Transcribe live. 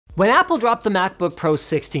When Apple dropped the MacBook Pro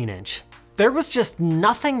 16-inch, there was just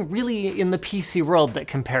nothing really in the PC world that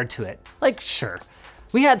compared to it. Like, sure,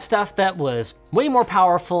 we had stuff that was way more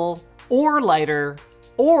powerful, or lighter,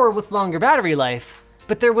 or with longer battery life,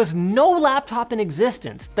 but there was no laptop in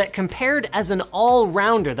existence that compared as an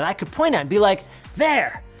all-rounder that I could point at and be like,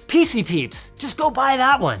 there, PC peeps, just go buy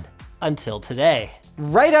that one. Until today.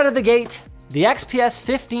 Right out of the gate, the XPS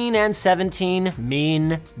 15 and 17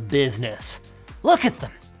 mean business. Look at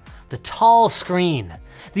them. The tall screen,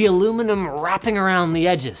 the aluminum wrapping around the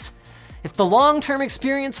edges. If the long-term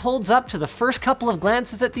experience holds up to the first couple of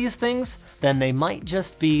glances at these things, then they might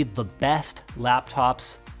just be the best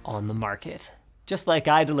laptops on the market. Just like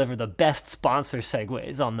I deliver the best sponsor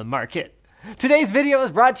segues on the market. Today's video is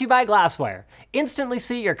brought to you by Glasswire. Instantly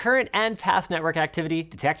see your current and past network activity,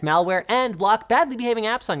 detect malware, and block badly behaving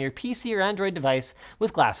apps on your PC or Android device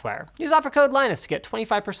with Glasswire. Use offer code Linus to get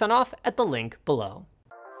 25% off at the link below.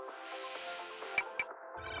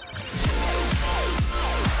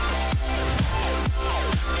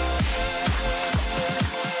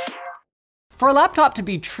 For a laptop to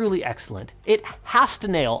be truly excellent, it has to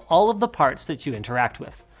nail all of the parts that you interact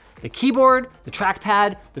with. The keyboard, the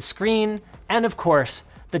trackpad, the screen, and of course,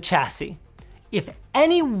 the chassis. If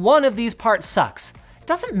any one of these parts sucks, it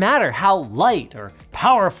doesn't matter how light or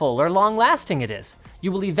powerful or long-lasting it is.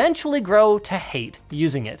 You will eventually grow to hate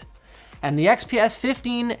using it. And the XPS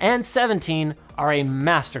 15 and 17 are a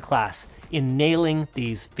masterclass in nailing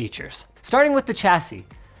these features. Starting with the chassis.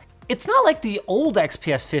 It's not like the old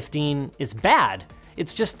XPS 15 is bad.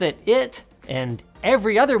 It's just that it and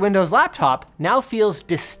every other Windows laptop now feels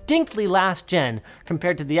distinctly last gen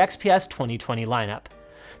compared to the XPS 2020 lineup.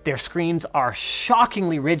 Their screens are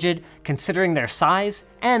shockingly rigid considering their size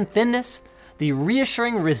and thinness. The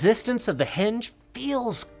reassuring resistance of the hinge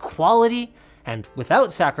feels quality and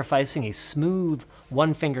without sacrificing a smooth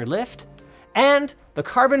one-finger lift. And the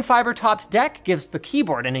carbon fiber topped deck gives the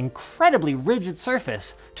keyboard an incredibly rigid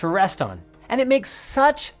surface to rest on. And it makes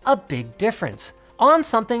such a big difference on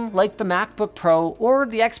something like the MacBook Pro or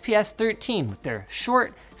the XPS 13 with their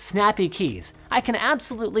short, snappy keys. I can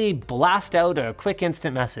absolutely blast out a quick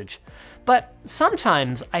instant message. But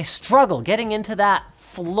sometimes I struggle getting into that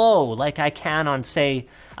flow like I can on, say,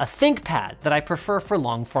 a ThinkPad that I prefer for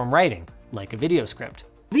long-form writing, like a video script.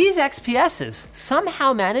 These XPSs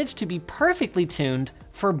somehow manage to be perfectly tuned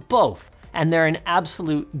for both, and they're an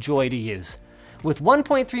absolute joy to use. With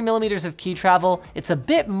 1.3 millimeters of key travel, it's a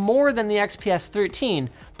bit more than the XPS 13,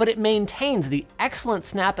 but it maintains the excellent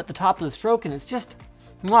snap at the top of the stroke, and it's just,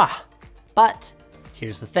 mwah. But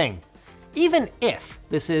here's the thing. Even if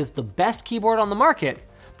this is the best keyboard on the market,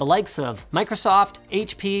 the likes of Microsoft,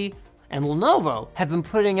 HP, and Lenovo have been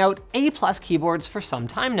putting out A+ keyboards for some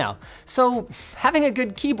time now. So having a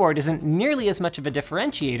good keyboard isn't nearly as much of a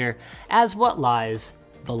differentiator as what lies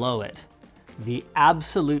below it. The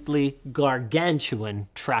absolutely gargantuan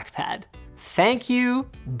trackpad. Thank you,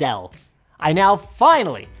 Dell. I now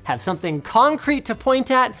finally have something concrete to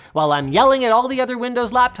point at while I'm yelling at all the other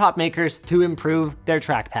Windows laptop makers to improve their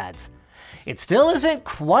trackpads. It still isn't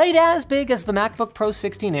quite as big as the MacBook Pro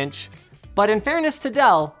 16-inch, but in fairness to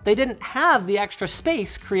Dell, they didn't have the extra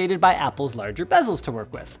space created by Apple's larger bezels to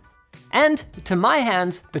work with. And to my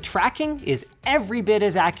hands, the tracking is every bit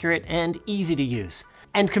as accurate and easy to use.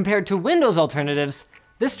 And compared to Windows alternatives,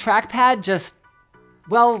 this trackpad just,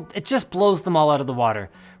 well, it just blows them all out of the water,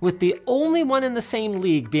 with the only one in the same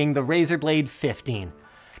league being the Razer Blade 15.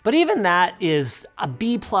 But even that is a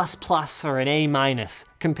B++ or an A-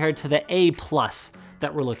 compared to the A+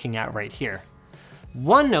 that we're looking at right here.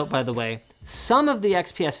 One note, by the way, some of the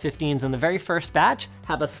XPS 15s in the very first batch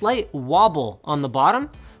have a slight wobble on the bottom.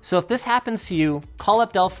 So if this happens to you, call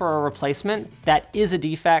up Dell for a replacement. That is a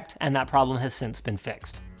defect, and that problem has since been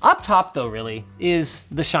fixed. Up top though, really, is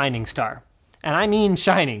the shining star. And I mean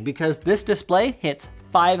shining, because this display hits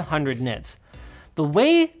 500 nits. The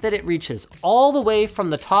way that it reaches all the way from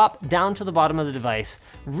the top down to the bottom of the device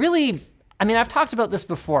really, I mean, I've talked about this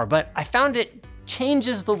before, but I found it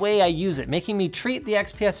changes the way I use it, making me treat the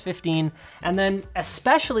XPS 15 and then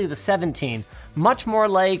especially the 17 much more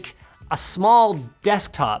like a small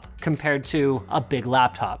desktop compared to a big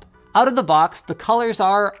laptop. Out of the box, the colors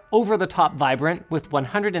are over the top vibrant with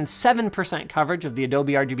 107% coverage of the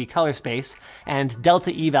Adobe RGB color space and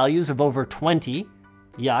Delta E values of over 20,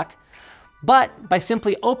 yuck. But by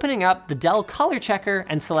simply opening up the Dell Color Checker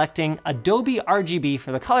and selecting Adobe RGB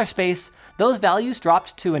for the color space, those values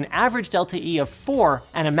dropped to an average Delta E of 4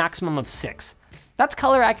 and a maximum of 6. That's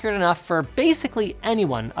color accurate enough for basically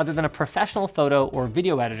anyone other than a professional photo or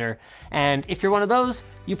video editor, and if you're one of those,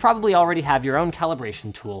 you probably already have your own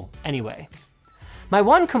calibration tool anyway. My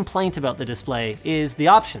one complaint about the display is the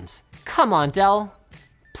options. Come on, Dell,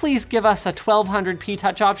 please give us a 1200p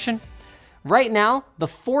touch option. Right now, the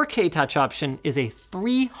 4K touch option is a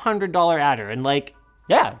 $300 adder, and like,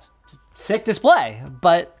 yeah, it's a sick display,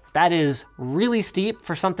 but that is really steep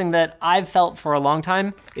for something that I've felt for a long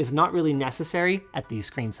time is not really necessary at these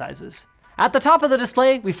screen sizes. At the top of the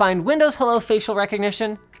display, we find Windows Hello facial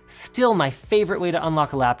recognition, still my favorite way to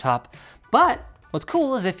unlock a laptop. But what's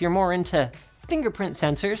cool is if you're more into fingerprint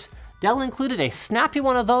sensors, Dell included a snappy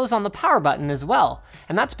one of those on the power button as well.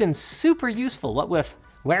 And that's been super useful, what with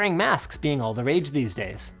wearing masks being all the rage these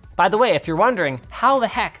days. By the way, if you're wondering how the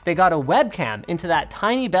heck they got a webcam into that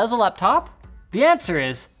tiny bezel up top, the answer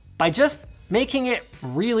is by just making it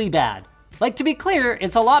really bad. Like, to be clear,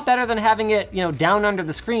 it's a lot better than having it, down under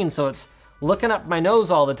the screen so it's looking up my nose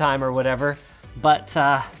all the time or whatever. But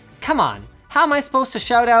come on, how am I supposed to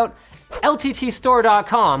shout out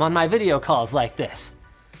lttstore.com on my video calls like this?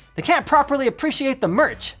 They can't properly appreciate the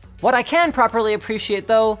merch. What I can properly appreciate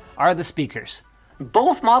though are the speakers.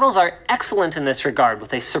 Both models are excellent in this regard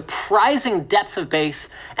with a surprising depth of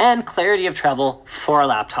bass and clarity of treble for a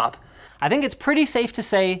laptop. I think it's pretty safe to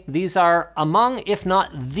say these are among, if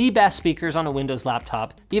not the best speakers on a Windows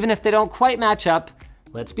laptop, even if they don't quite match up,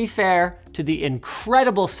 let's be fair, to the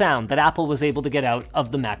incredible sound that Apple was able to get out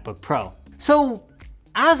of the MacBook Pro. So,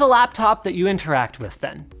 as a laptop that you interact with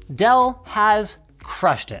then, Dell has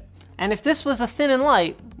crushed it. And if this was a thin and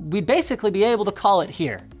light, we'd basically be able to call it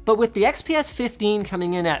here. But with the XPS 15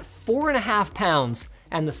 coming in at 4.5 pounds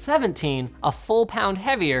and the 17 a full pound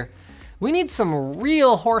heavier, we need some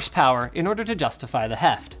real horsepower in order to justify the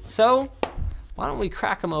heft. So why don't we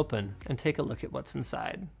crack them open and take a look at what's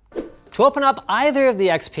inside. To open up either of the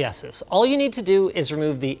XPSs, all you need to do is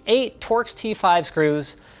remove the 8 Torx T5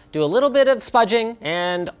 screws, do a little bit of spudging,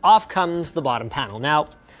 and off comes the bottom panel. Now,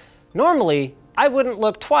 normally I wouldn't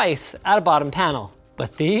look twice at a bottom panel,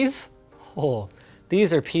 but these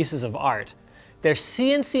are pieces of art. They're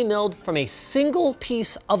CNC milled from a single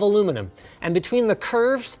piece of aluminum, and between the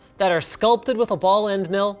curves that are sculpted with a ball end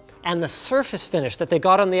mill and the surface finish that they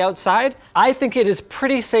got on the outside, I think it is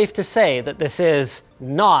pretty safe to say that this is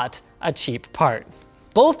not a cheap part.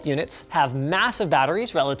 Both units have massive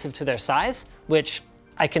batteries relative to their size, which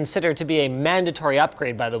I consider to be a mandatory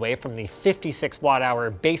upgrade, by the way, from the 56 watt-hour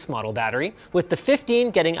base model battery, with the 15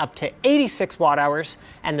 getting up to 86 watt-hours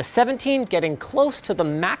and the 17 getting close to the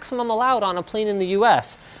maximum allowed on a plane in the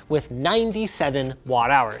US with 97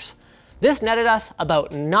 watt-hours. This netted us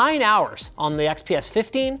about 9 hours on the XPS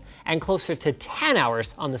 15 and closer to 10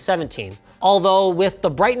 hours on the 17. Although with the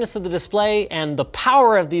brightness of the display and the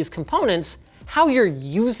power of these components, how you're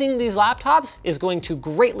using these laptops is going to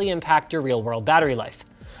greatly impact your real-world battery life.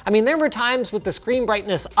 I mean, there were times with the screen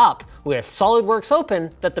brightness up with SolidWorks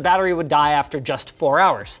open that the battery would die after just 4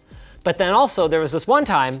 hours. But then also there was this one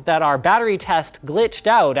time that our battery test glitched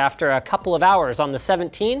out after a couple of hours on the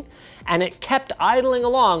 17, and it kept idling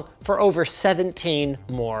along for over 17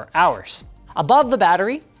 more hours. Above the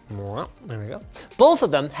battery, there we go. Both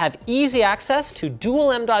of them have easy access to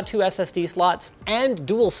dual M.2 SSD slots and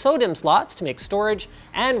dual SODIMM slots to make storage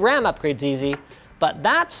and RAM upgrades easy, but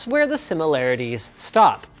that's where the similarities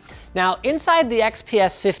stop. Now, inside the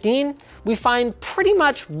XPS 15, we find pretty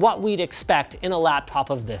much what we'd expect in a laptop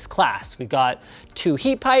of this class. We got 2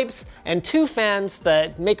 heat pipes and 2 fans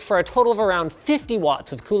that make for a total of around 50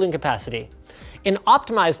 watts of cooling capacity. In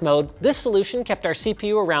optimized mode, this solution kept our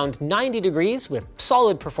CPU around 90 degrees with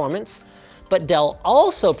solid performance, but Dell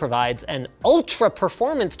also provides an ultra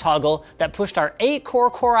performance toggle that pushed our 8-core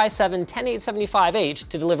Core i7 10875H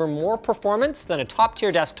to deliver more performance than a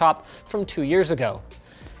top-tier desktop from 2 years ago.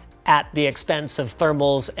 At the expense of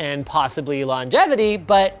thermals and possibly longevity,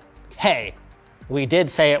 but hey, we did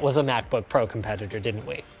say it was a MacBook Pro competitor, didn't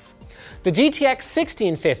we? The GTX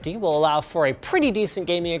 1650 will allow for a pretty decent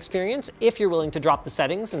gaming experience if you're willing to drop the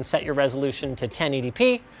settings and set your resolution to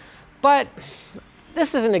 1080p, but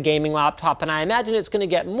this isn't a gaming laptop, and I imagine it's going to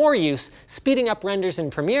get more use speeding up renders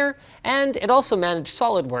in Premiere, and it also managed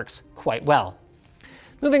SolidWorks quite well.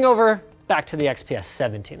 Moving over back to the XPS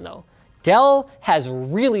 17 though. Dell has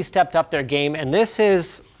really stepped up their game, and this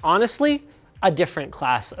is, honestly, a different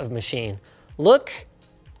class of machine. Look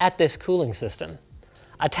at this cooling system.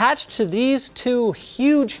 Attached to these 2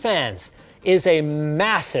 huge fans is a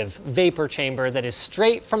massive vapor chamber that is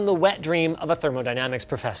straight from the wet dream of a thermodynamics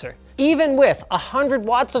professor. Even with 100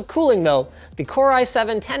 watts of cooling though, the Core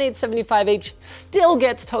i7 10875H still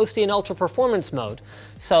gets toasty in ultra performance mode,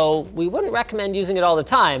 so we wouldn't recommend using it all the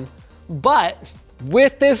time, but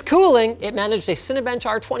With this cooling, it managed a Cinebench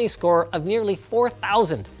R20 score of nearly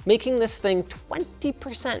 4,000, making this thing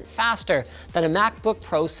 20% faster than a MacBook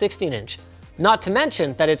Pro 16-inch. Not to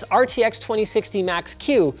mention that its RTX 2060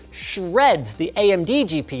 Max-Q shreds the AMD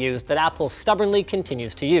GPUs that Apple stubbornly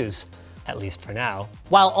continues to use, at least for now,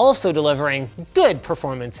 while also delivering good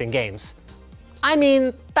performance in games. I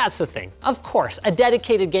mean, that's the thing. Of course, a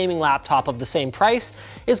dedicated gaming laptop of the same price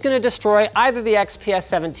is going to destroy either the XPS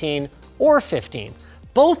 17 or 15,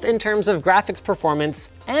 both in terms of graphics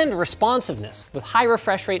performance and responsiveness, with high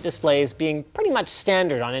refresh rate displays being pretty much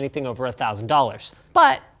standard on anything over $1,000.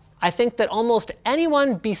 But I think that almost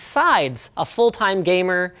anyone besides a full-time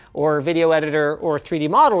gamer or video editor or 3D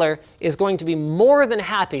modeler is going to be more than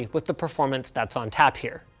happy with the performance that's on tap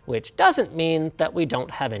here, which doesn't mean that we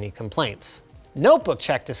don't have any complaints. Notebook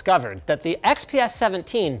Check discovered that the XPS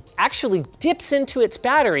 17 actually dips into its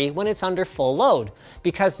battery when it's under full load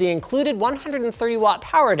because the included 130 watt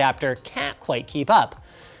power adapter can't quite keep up.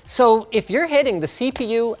 So if you're hitting the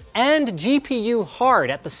CPU and GPU hard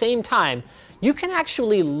at the same time, you can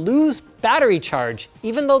actually lose battery charge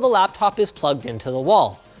even though the laptop is plugged into the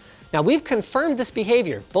wall. Now we've confirmed this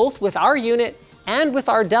behavior both with our unit and with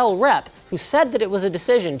our Dell rep, who said that it was a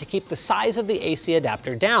decision to keep the size of the AC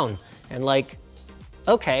adapter down. And like,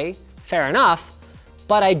 okay, fair enough,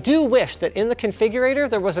 but I do wish that in the configurator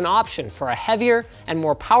there was an option for a heavier and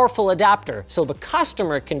more powerful adapter so the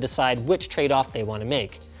customer can decide which trade-off they want to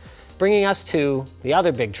make. Bringing us to the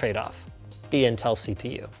other big trade-off, the Intel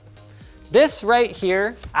CPU. This right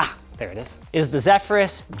here, there it is the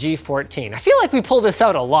Zephyrus G14. I feel like we pull this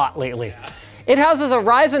out a lot lately. Yeah. It houses a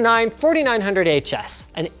Ryzen 9 4900HS,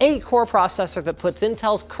 an 8-core processor that puts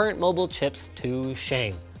Intel's current mobile chips to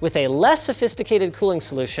shame. With a less sophisticated cooling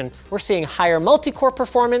solution, we're seeing higher multi-core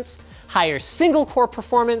performance, higher single-core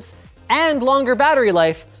performance, and longer battery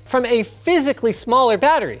life from a physically smaller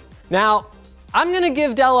battery. Now, I'm gonna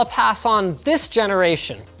give Dell a pass on this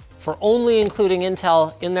generation for only including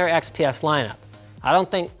Intel in their XPS lineup. I don't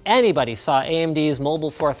think anybody saw AMD's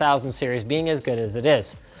Mobile 4000 series being as good as it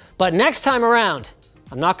is. But next time around,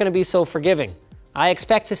 I'm not gonna be so forgiving. I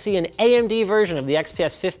expect to see an AMD version of the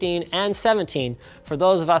XPS 15 and 17 for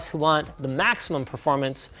those of us who want the maximum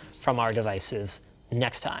performance from our devices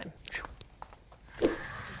next time.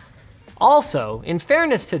 Also, in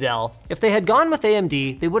fairness to Dell, if they had gone with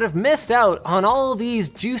AMD, they would have missed out on all these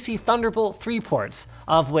juicy Thunderbolt 3 ports,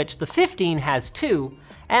 of which the 15 has 2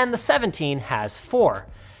 and the 17 has 4.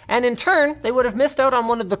 And in turn, they would have missed out on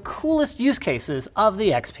one of the coolest use cases of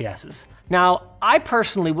the XPSs. Now, I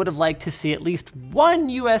personally would have liked to see at least one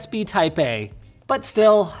USB Type A, but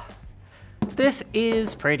still, this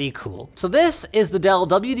is pretty cool. So this is the Dell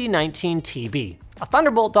WD-19TB, a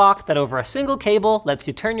Thunderbolt dock that over a single cable lets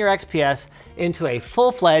you turn your XPS into a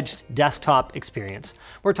full-fledged desktop experience.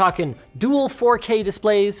 We're talking dual 4K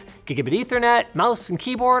displays, gigabit Ethernet, mouse and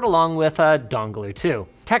keyboard, along with a dongle or two.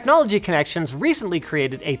 Technology Connections recently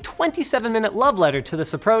created a 27-minute love letter to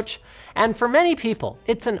this approach, and for many people,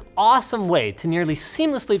 it's an awesome way to nearly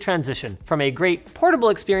seamlessly transition from a great portable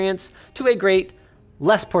experience to a great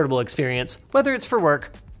less portable experience, whether it's for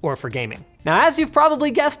work or for gaming. Now, as you've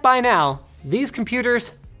probably guessed by now, these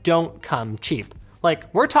computers don't come cheap.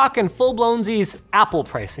 Like, we're talking full-blownsies Apple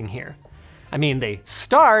pricing here. I mean, they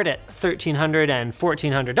start at $1,300 and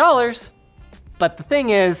 $1,400, but the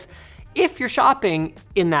thing is, if you're shopping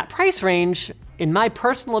in that price range, in my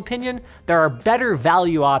personal opinion, there are better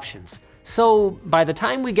value options. So by the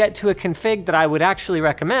time we get to a config that I would actually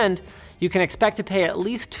recommend, you can expect to pay at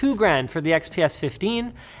least $2 grand for the XPS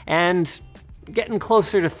 15 and getting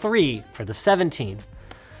closer to 3 for the 17.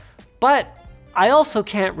 But I also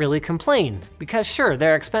can't really complain because sure,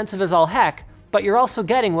 they're expensive as all heck, but you're also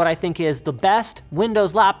getting what I think is the best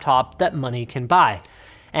Windows laptop that money can buy.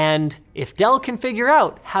 And if Dell can figure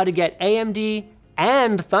out how to get AMD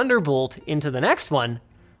and Thunderbolt into the next one,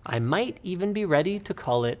 I might even be ready to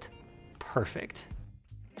call it perfect.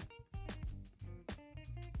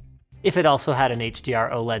 If it also had an HDR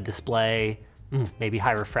OLED display, maybe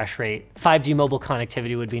high refresh rate, 5G mobile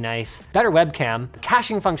connectivity would be nice, better webcam,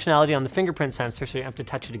 caching functionality on the fingerprint sensor so you don't have to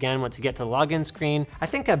touch it again once you get to the login screen. I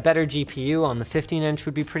think a better GPU on the 15-inch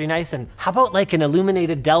would be pretty nice, and how about like an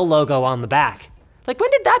illuminated Dell logo on the back? Like,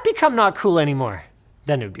 when did that become not cool anymore?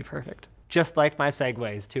 Then it would be perfect. Just like my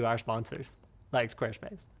segues to our sponsors, like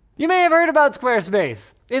Squarespace. You may have heard about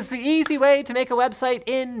Squarespace. It's the easy way to make a website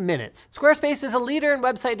in minutes. Squarespace is a leader in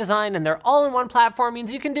website design, and their all-in-one platform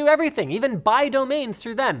means you can do everything, even buy domains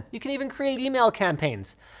through them. You can even create email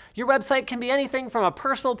campaigns. Your website can be anything from a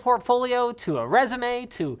personal portfolio to a resume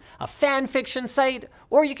to a fan fiction site,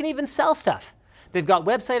 or you can even sell stuff. They've got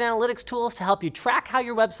website analytics tools to help you track how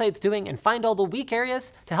your website's doing and find all the weak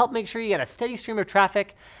areas to help make sure you get a steady stream of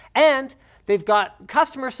traffic. And they've got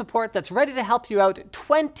customer support that's ready to help you out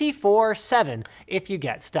 24/7 if you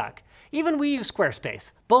get stuck. Even we use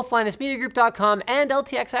Squarespace. Both LinusMediaGroup.com and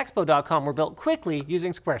LTXExpo.com were built quickly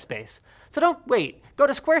using Squarespace. So don't wait. Go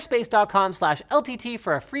to squarespace.com/LTT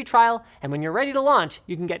for a free trial, and when you're ready to launch,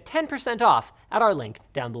 you can get 10% off at our link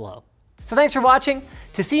down below. So thanks for watching.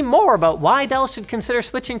 To see more about why Dell should consider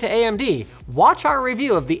switching to AMD, watch our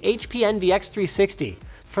review of the HP Envy X360.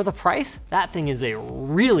 For the price, that thing is a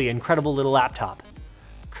really incredible little laptop,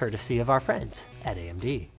 courtesy of our friends at AMD.